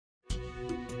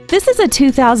This is a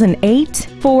 2008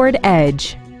 Ford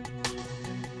Edge.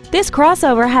 This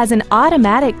crossover has an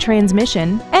automatic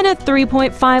transmission and a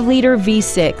 3.5-liter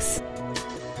V6.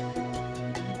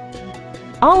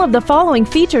 All of the following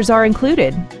features are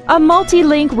included: a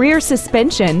multi-link rear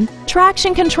suspension,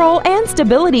 traction control and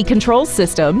stability control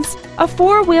systems, a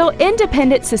 4-wheel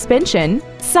independent suspension,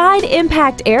 side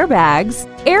impact airbags,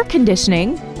 air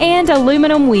conditioning, and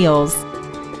aluminum wheels.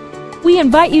 We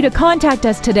invite you to contact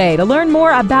us today to learn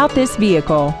more about this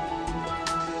vehicle.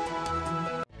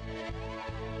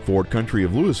 Ford Country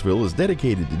of Lewisville is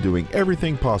dedicated to doing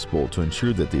everything possible to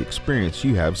ensure that the experience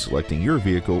you have selecting your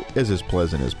vehicle is as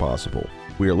pleasant as possible.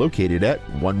 We are located at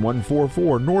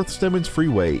 1144 N Stemmons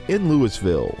Freeway in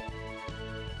Lewisville.